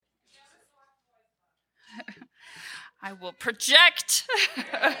I will project.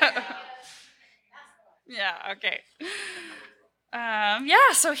 Yeah, okay.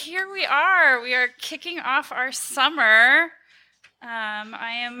 So here we are. We are kicking off our summer.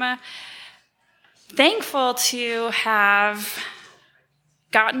 I am thankful to have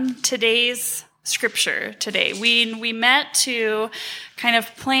gotten today's scripture today. We met to kind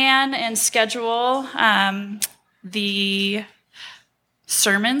of plan and schedule the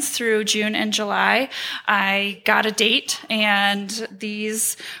sermons through June and July. I got a date, and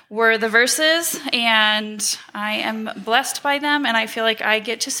these were the verses, and I am blessed by them, and I feel like I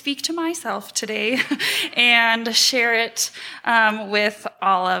get to speak to myself today and share it with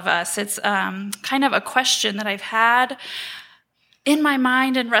all of us. It's kind of a question that I've had in my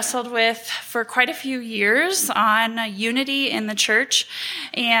mind and wrestled with for quite a few years on unity in the church,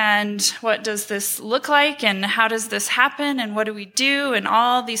 and what does this look like, and how does this happen, and what do we do, and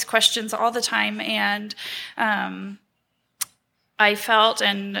all these questions all the time. And I felt,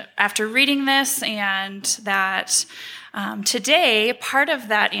 and after reading this, and that today, part of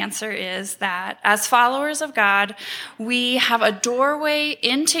that answer is that as followers of God, we have a doorway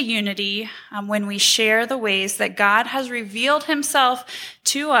into unity when we share the ways that God has revealed himself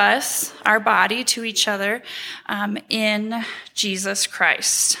to us, our body, to each other, in Jesus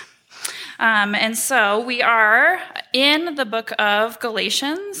Christ. And so we are in the book of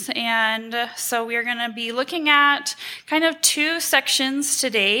Galatians, and so we are going to be looking at kind of two sections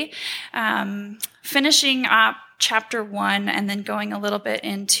today, finishing up chapter 1 and then going a little bit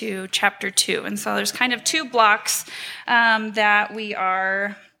into chapter 2. And so there's kind of two blocks that we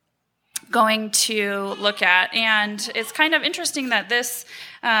are going to look at. And it's kind of interesting that this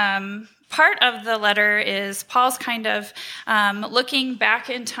part of the letter is Paul's kind of looking back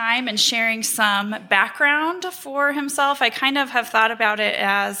in time and sharing some background for himself. I kind of have thought about it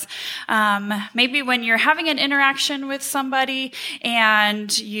as maybe when you're having an interaction with somebody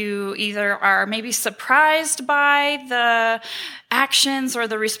and you either are maybe surprised by the actions or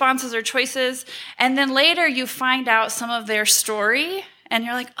the responses or choices, and then later you find out some of their story, and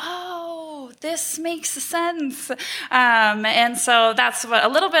you're like, oh, this makes sense. And so that's what a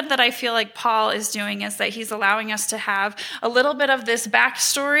little bit that I feel like Paul is doing, is that he's allowing us to have a little bit of this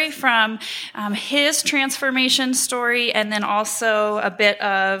backstory from his transformation story, and then also a bit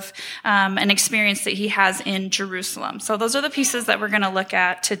of an experience that he has in Jerusalem. So those are the pieces that we're going to look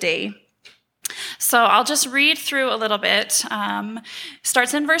at today. So I'll just read through a little bit.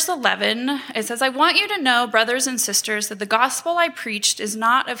 Starts in verse 11. It says, I want you to know, brothers and sisters, that the gospel I preached is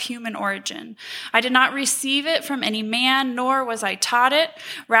not of human origin. I did not receive it from any man, nor was I taught it.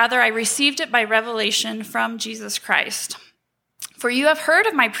 Rather, I received it by revelation from Jesus Christ. For you have heard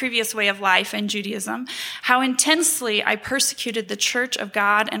of my previous way of life in Judaism, how intensely I persecuted the church of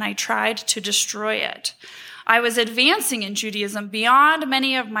God, and I tried to destroy it. I was advancing in Judaism beyond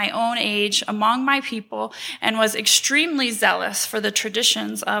many of my own age among my people, and was extremely zealous for the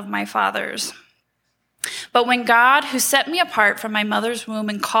traditions of my fathers. But when God, who set me apart from my mother's womb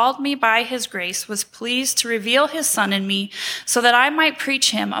and called me by his grace, was pleased to reveal his Son in me so that I might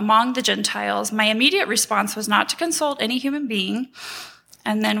preach him among the Gentiles, my immediate response was not to consult any human being.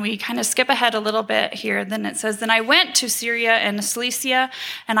 And then we kind of skip ahead a little bit here. Then it says, then I went to Syria and Cilicia,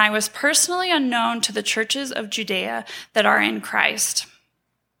 and I was personally unknown to the churches of Judea that are in Christ.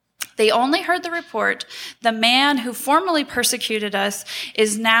 They only heard the report, the man who formerly persecuted us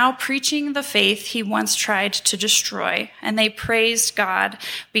is now preaching the faith he once tried to destroy, and they praised God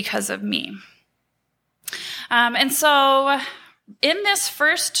because of me. And so in this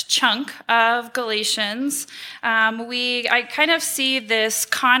first chunk of Galatians, I kind of see this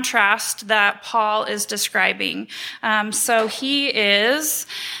contrast that Paul is describing. So he is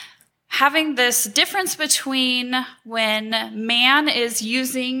having this difference between when man is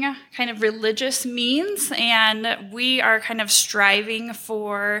using kind of religious means, and we are kind of striving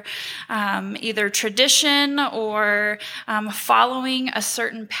for either tradition or following a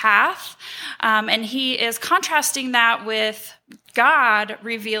certain path. And he is contrasting that with God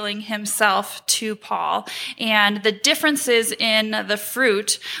revealing himself to Paul, and the differences in the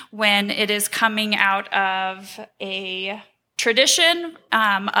fruit when it is coming out of a tradition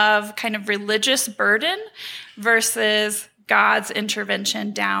of kind of religious burden versus God's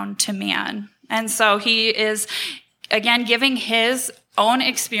intervention down to man. And so he is, again, giving his own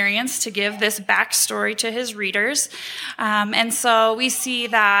experience to give this backstory to his readers. And so we see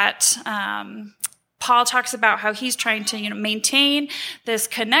that Paul talks about how he's trying to, maintain this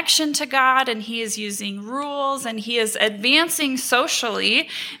connection to God, and he is using rules, and he is advancing socially,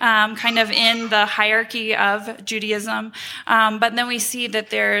 kind of in the hierarchy of Judaism. But then we see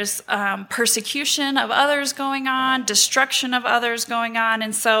that there's persecution of others going on, destruction of others going on,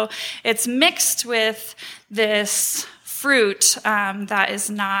 and so it's mixed with this fruit that is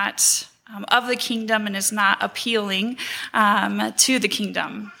not of the kingdom and is not appealing to the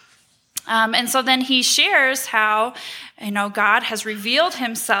kingdom. And so then he shares how, God has revealed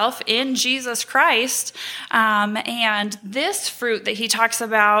himself in Jesus Christ. And this fruit that he talks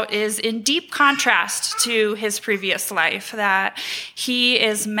about is in deep contrast to his previous life, that he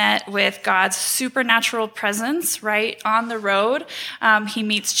is met with God's supernatural presence right on the road. He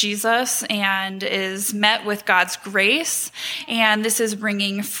meets Jesus and is met with God's grace. And this is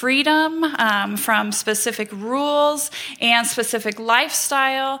bringing freedom from specific rules and specific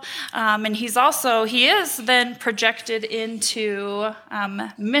lifestyle. And he is then projected into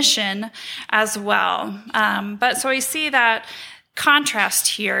mission as well. But so we see that contrast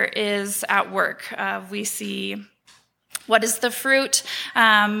here is at work. We see what is the fruit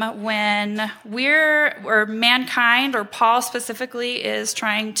when mankind, or Paul specifically, is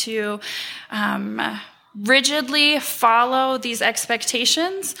trying to rigidly follow these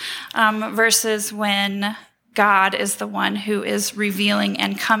expectations versus when God is the one who is revealing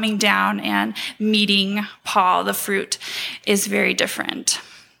and coming down and meeting Paul. The fruit is very different.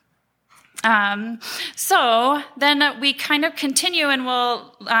 So then we kind of continue, and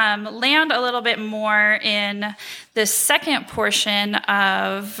we'll land a little bit more in the second portion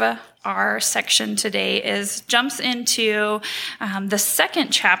of our section today. Jumps into the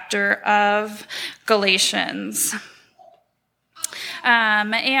second chapter of Galatians.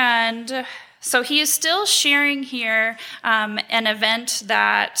 So he is still sharing here an event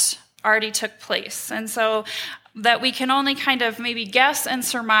that already took place. And so that we can only kind of maybe guess and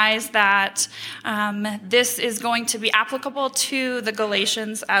surmise that this is going to be applicable to the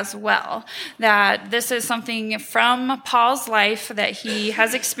Galatians as well. That this is something from Paul's life that he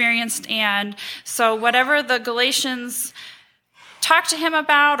has experienced. And so whatever the Galatians talked to him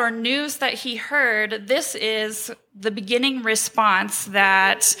about or news that he heard, this is the beginning response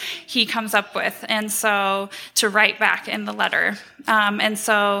that he comes up with, and so to write back in the letter. And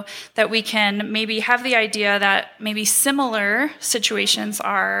so that we can maybe have the idea that maybe similar situations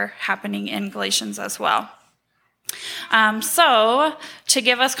are happening in Galatians as well. So to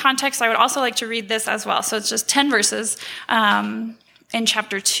give us context, I would also like to read this as well. So it's just 10 verses in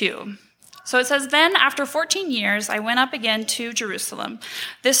chapter 2. So it says, "Then after 14 years, I went up again to Jerusalem.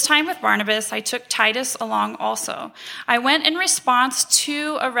 This time with Barnabas, I took Titus along also. I went in response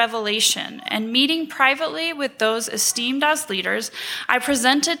to a revelation, and meeting privately with those esteemed as leaders, I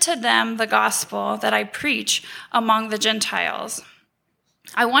presented to them the gospel that I preach among the Gentiles.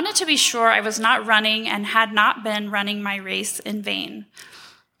 I wanted to be sure I was not running and had not been running my race in vain.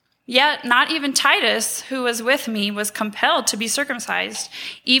 Yet not even Titus, who was with me, was compelled to be circumcised,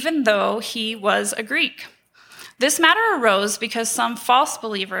 even though he was a Greek. This matter arose because some false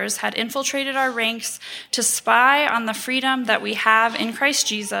believers had infiltrated our ranks to spy on the freedom that we have in Christ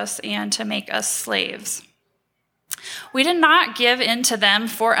Jesus and to make us slaves. We did not give in to them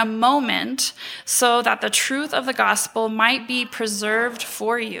for a moment so that the truth of the gospel might be preserved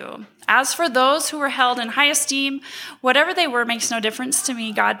for you. As for those who were held in high esteem, whatever they were makes no difference to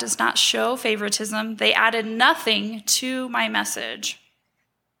me. God does not show favoritism. They added nothing to my message.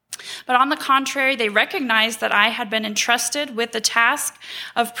 But on the contrary, they recognized that I had been entrusted with the task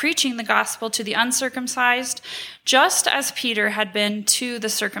of preaching the gospel to the uncircumcised, just as Peter had been to the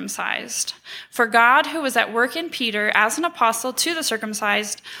circumcised. For God, who was at work in Peter as an apostle to the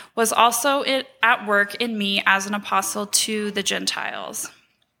circumcised, was also at work in me as an apostle to the Gentiles.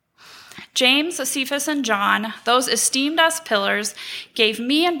 James, Cephas, and John, those esteemed as pillars, gave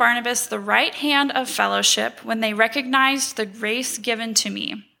me and Barnabas the right hand of fellowship when they recognized the grace given to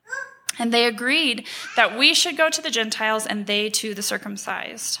me. And they agreed that we should go to the Gentiles and they to the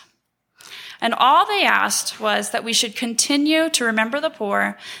circumcised. And all they asked was that we should continue to remember the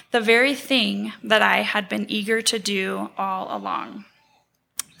poor, the very thing that I had been eager to do all along."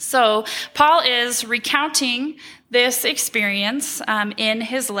 So Paul is recounting this experience in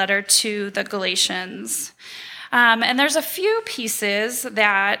his letter to the Galatians. And there's a few pieces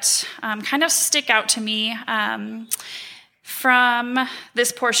that kind of stick out to me from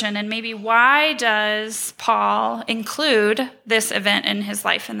this portion, and maybe why does Paul include this event in his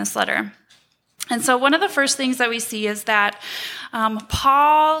life in this letter? And so one of the first things that we see is that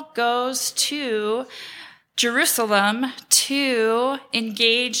Paul goes to Jerusalem to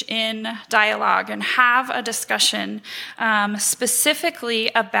engage in dialogue and have a discussion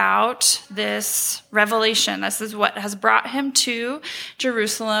specifically about this revelation. This is what has brought him to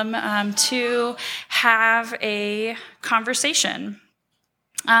Jerusalem to have a conversation.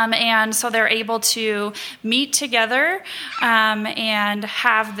 And so they're able to meet together and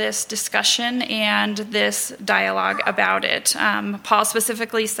have this discussion and this dialogue about it. Paul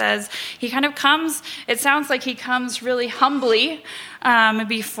specifically says he kind of comes, it sounds like he comes really humbly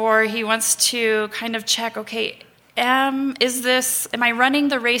before he wants to kind of check, okay, am I running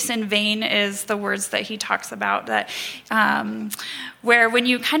the race in vain, is the words that he talks about, that where when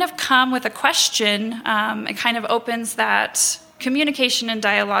you kind of come with a question, it kind of opens that communication and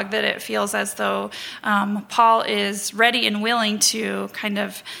dialogue, that it feels as though Paul is ready and willing to kind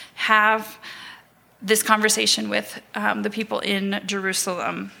of have this conversation with the people in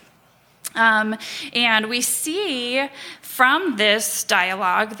Jerusalem. And we see from this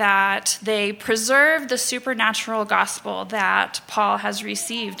dialogue that they preserve the supernatural gospel that Paul has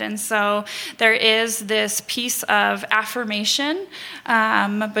received. And so there is this piece of affirmation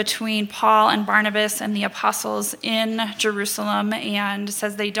between Paul and Barnabas and the apostles in Jerusalem, and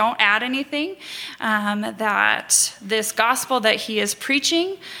says they don't add anything, that this gospel that he is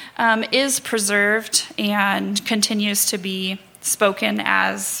preaching is preserved and continues to be spoken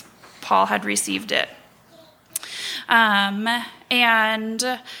as Paul had received it.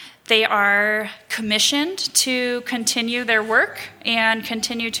 And they are commissioned to continue their work and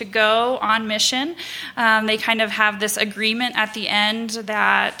continue to go on mission. They kind of have this agreement at the end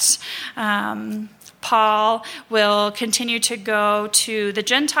that Paul will continue to go to the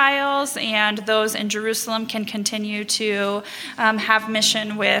Gentiles, and those in Jerusalem can continue to have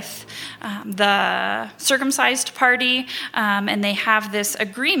mission with the circumcised party, and they have this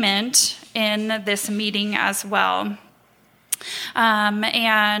agreement in this meeting as well.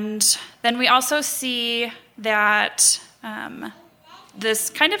 And then we also see that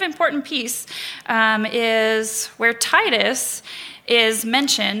this kind of important piece is where Titus is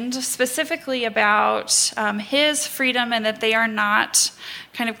mentioned specifically about his freedom, and that they are not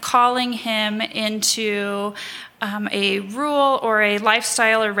kind of calling him into a rule or a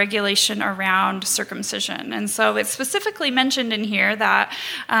lifestyle or regulation around circumcision. And so it's specifically mentioned in here that,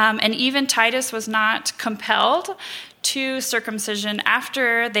 and even Titus was not compelled to circumcision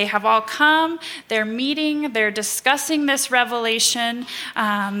after they have all come, they're meeting, they're discussing this revelation,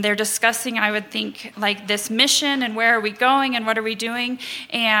 they're discussing, I would think, like this mission and where are we going and what are we doing,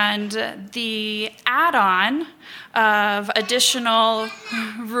 and the add-on of additional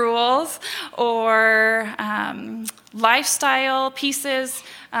rules or lifestyle pieces,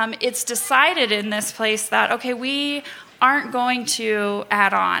 it's decided in this place that, okay, we aren't going to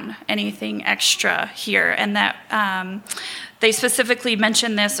add on anything extra here, and that they specifically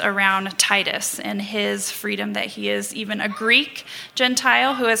mention this around Titus and his freedom, that he is even a Greek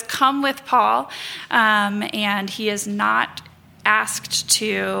Gentile who has come with Paul, and he is not asked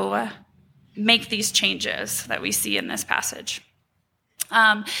to make these changes that we see in this passage.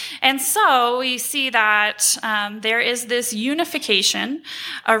 And so we see that there is this unification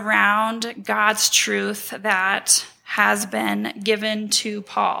around God's truth that has been given to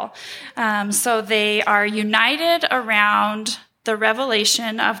Paul. So they are united around the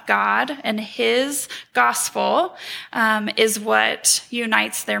revelation of God, and his gospel is what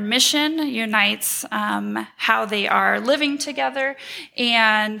unites their mission, unites how they are living together,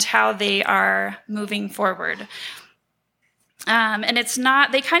 and how they are moving forward. And it's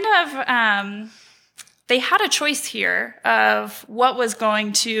not, they kind of, they had a choice here of what was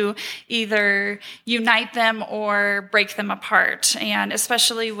going to either unite them or break them apart. And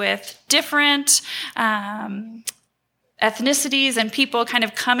especially with different ethnicities and people kind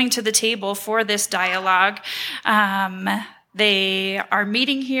of coming to the table for this dialogue, they are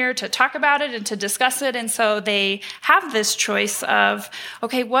meeting here to talk about it and to discuss it. And so they have this choice of,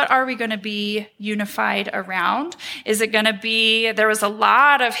 okay, what are we going to be unified around? Is it going to be, there was a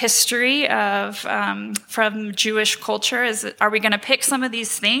lot of history of from Jewish culture. Are we going to pick some of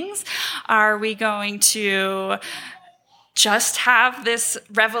these things? Are we going to just have this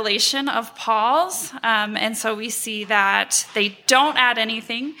revelation of Paul's? And so we see that they don't add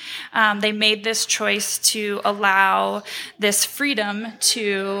anything. They made this choice to allow this freedom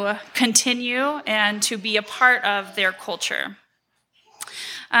to continue and to be a part of their culture.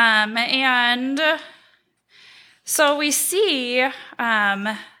 And so we see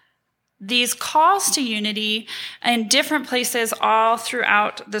these calls to unity in different places all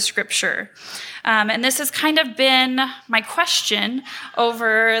throughout the scripture. And this has kind of been my question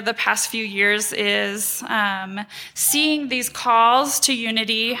over the past few years is seeing these calls to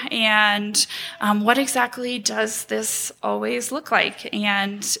unity and what exactly does this always look like?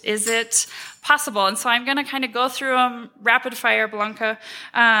 And is it possible? And so I'm going to kind of go through them rapid fire, Blanca,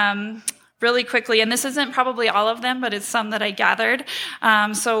 really quickly, and this isn't probably all of them, but it's some that I gathered.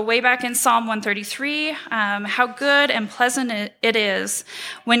 So way back in Psalm 133, how good and pleasant it is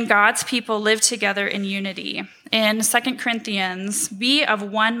when God's people live together in unity. In 2 Corinthians, be of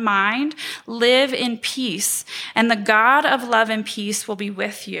one mind, live in peace, and the God of love and peace will be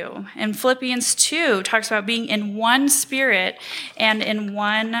with you. In Philippians 2, talks about being in one spirit and in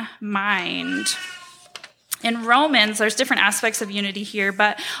one mind. In Romans, there's different aspects of unity here,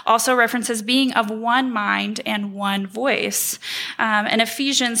 but also references being of one mind and one voice. In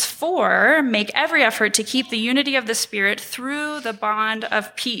Ephesians 4, make every effort to keep the unity of the Spirit through the bond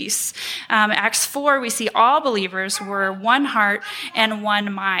of peace. Acts 4, we see all believers were one heart and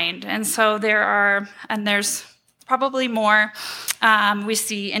one mind. And so there's probably more we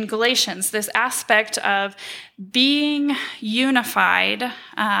see in Galatians, this aspect of being unified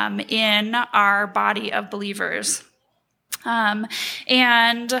in our body of believers.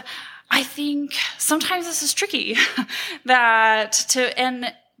 And I think sometimes this is tricky I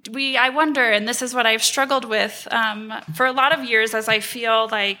wonder, and this is what I've struggled with for a lot of years as I feel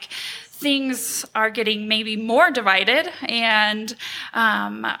like things are getting maybe more divided, and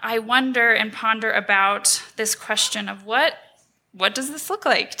I wonder and ponder about this question of what does this look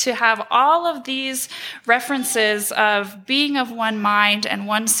like to have all of these references of being of one mind and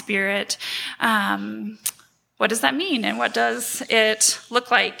one spirit? What does that mean, and what does it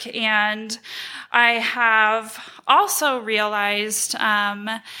look like? And I have also realized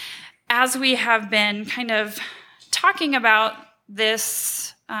as we have been kind of talking about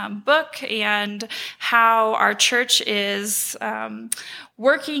this book and how our church is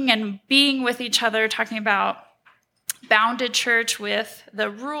working and being with each other, talking about bounded church with the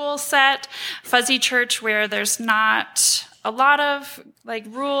rule set, fuzzy church where there's not a lot of like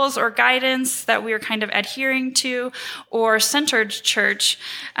rules or guidance that we're kind of adhering to, or centered church.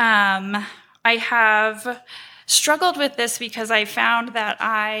 I have struggled with this because I found that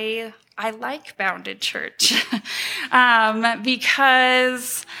I like bounded church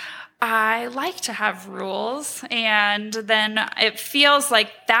because I like to have rules, and then it feels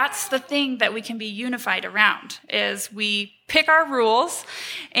like that's the thing that we can be unified around, is we pick our rules,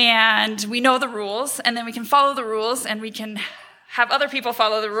 and we know the rules, and then we can follow the rules, and we can have other people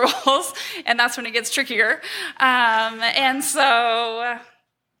follow the rules, and that's when it gets trickier. And so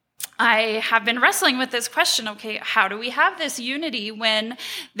I have been wrestling with this question, okay, how do we have this unity when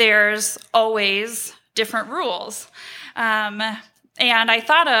there's always different rules? And I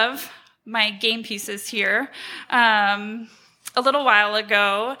thought of my game pieces here. A little while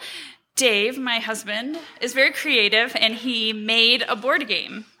ago, Dave, my husband, is very creative, and he made a board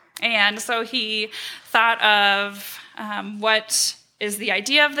game. And so he thought of what is the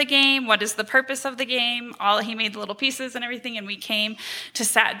idea of the game, what is the purpose of the game. He made the little pieces and everything, and we came to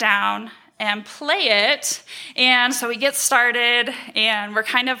sat down and play it. And so we get started, and we're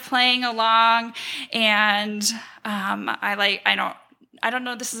kind of playing along, and I don't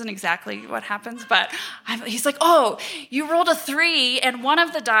know, this isn't exactly what happens, but he's like, oh, you rolled a 3, and one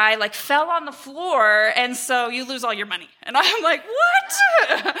of the die like fell on the floor, and so you lose all your money. And I'm like,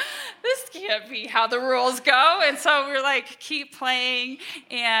 what? This can't be how the rules go. And so we're like, keep playing,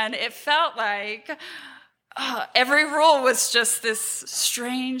 and it felt like every rule was just this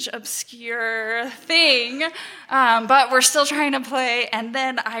strange, obscure thing, but we're still trying to play. And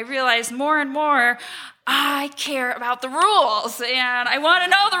then I realized more and more, I care about the rules, and I want to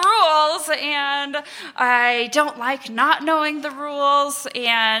know the rules, and I don't like not knowing the rules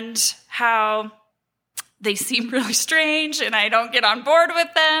and how they seem really strange, and I don't get on board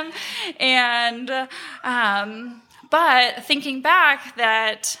with them. And but thinking back,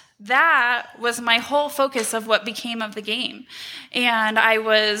 that was my whole focus of what became of the game, and I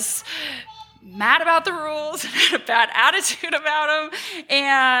was mad about the rules and had a bad attitude about them,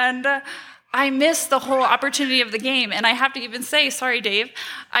 and I missed the whole opportunity of the game. And I have to even say, sorry, Dave,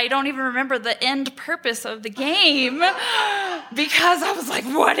 I don't even remember the end purpose of the game because I was like,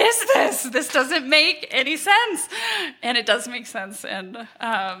 what is this? This doesn't make any sense. And it does make sense. And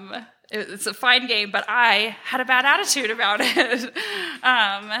it's a fine game, but I had a bad attitude about it.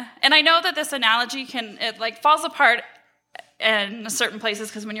 And I know that this analogy falls apart in certain places,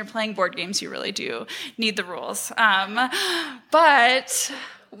 because when you're playing board games, you really do need the rules. But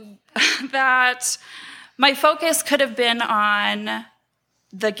that my focus could have been on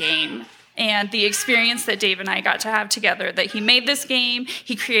the game and the experience that Dave and I got to have together, that he made this game,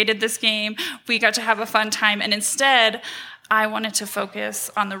 he created this game, we got to have a fun time, and instead, I wanted to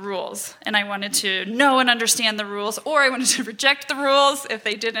focus on the rules, and I wanted to know and understand the rules, or I wanted to reject the rules if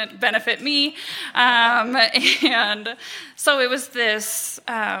they didn't benefit me. And so it was this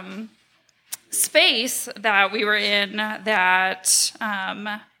space that we were in that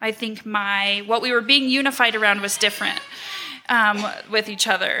I think what we were being unified around was different with each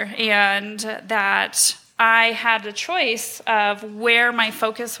other, and that I had a choice of where my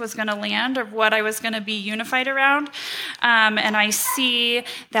focus was going to land or what I was going to be unified around. And I see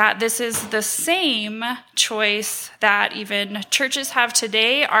that this is the same choice that even churches have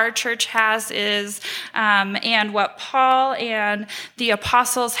today. Our church has and what Paul and the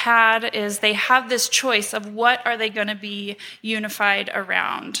apostles had is they have this choice of what are they going to be unified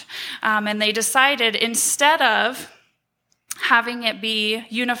around. And they decided instead of having it be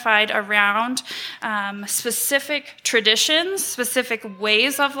unified around specific traditions, specific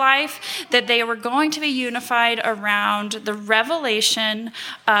ways of life, that they were going to be unified around the revelation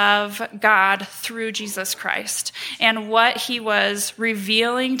of God through Jesus Christ and what he was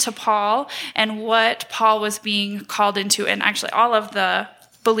revealing to Paul and what Paul was being called into. And actually, all of the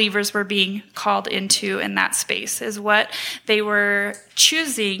believers were being called into in that space is what they were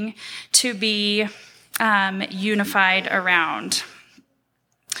choosing to be unified around.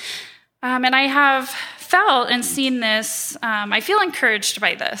 And I have felt and seen this, I feel encouraged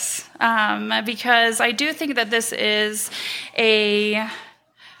by this, because I do think that this is a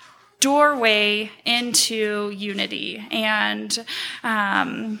doorway into unity, and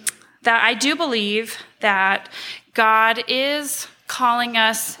that I do believe that God is calling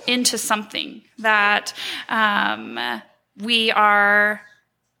us into something, that we are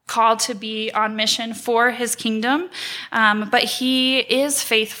called to be on mission for his kingdom, but he is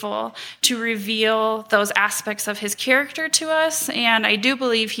faithful to reveal those aspects of his character to us, and I do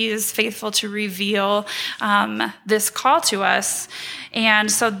believe he is faithful to reveal this call to us. And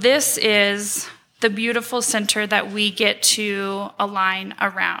so this is the beautiful center that we get to align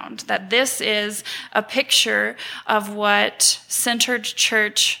around, that this is a picture of what centered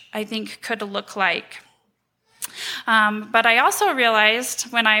church, I think, could look like. But I also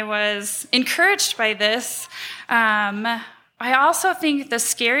realized when I was encouraged by this, I also think the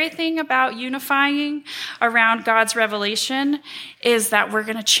scary thing about unifying around God's revelation is that we're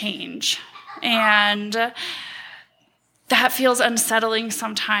going to change. And that feels unsettling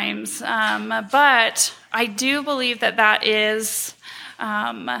sometimes. But I do believe that that is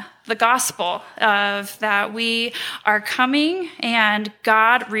the gospel of that we are coming and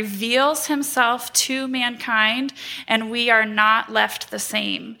God reveals himself to mankind and we are not left the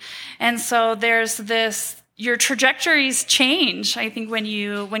same. And so there's this, your trajectories change, I think,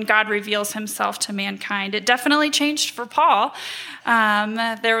 when God reveals himself to mankind. It definitely changed for Paul.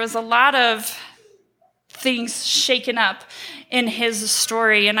 There was a lot of things shaken up in his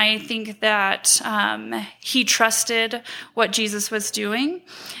story, and I think that he trusted what Jesus was doing,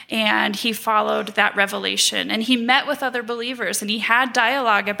 and he followed that revelation, and he met with other believers, and he had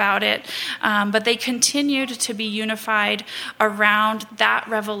dialogue about it, but they continued to be unified around that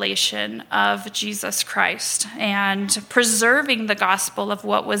revelation of Jesus Christ and preserving the gospel of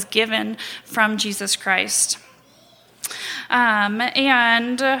what was given from Jesus Christ.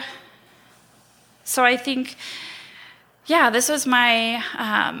 And so I think, this was my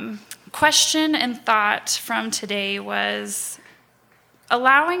question and thought from today, was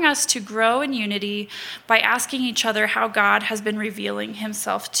allowing us to grow in unity by asking each other how God has been revealing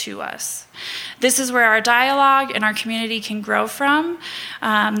himself to us. This is where our dialogue and our community can grow from,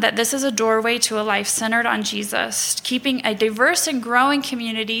 that this is a doorway to a life centered on Jesus, keeping a diverse and growing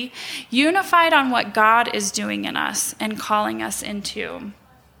community unified on what God is doing in us and calling us into.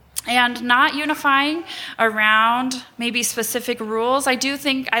 And not unifying around maybe specific rules. I do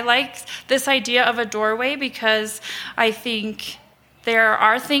think I like this idea of a doorway because I think there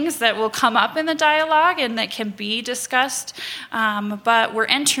are things that will come up in the dialogue and that can be discussed, but we're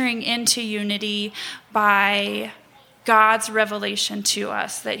entering into unity by God's revelation to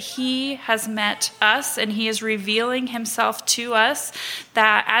us, that he has met us and he is revealing himself to us,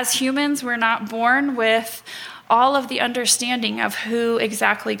 that as humans we're not born with all of the understanding of who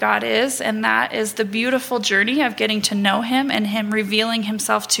exactly God is, and that is the beautiful journey of getting to know him and him revealing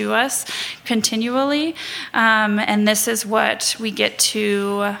himself to us continually. And this is what we get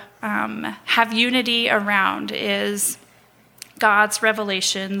to have unity around, is God's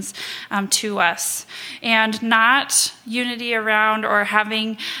revelations to us, and not unity around or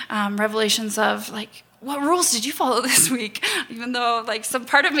having revelations of like, what rules did you follow this week? Even though like some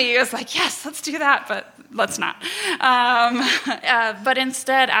part of me is like, yes, let's do that, but let's not. But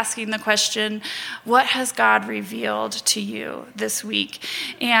instead asking the question, what has God revealed to you this week?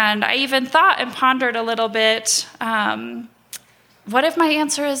 And I even thought and pondered a little bit, what if my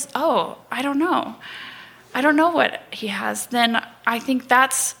answer is, oh, I don't know. I don't know what he has. Then I think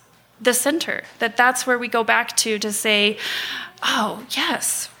that's the center, that's where we go back to say, oh,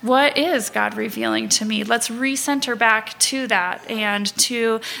 yes, what is God revealing to me? Let's recenter back to that, and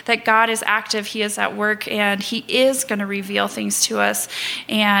to that God is active, he is at work, and he is going to reveal things to us.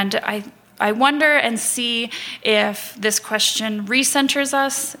 And I wonder and see if this question recenters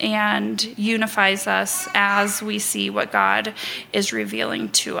us and unifies us as we see what God is revealing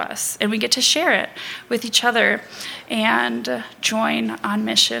to us. And we get to share it with each other and join on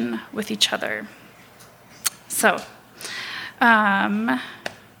mission with each other. So,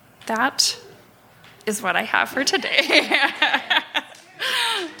 that is what I have for today.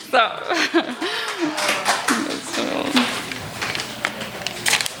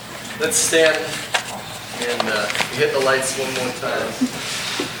 Let's stand and hit the lights one more time.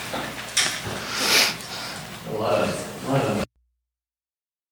 A lot of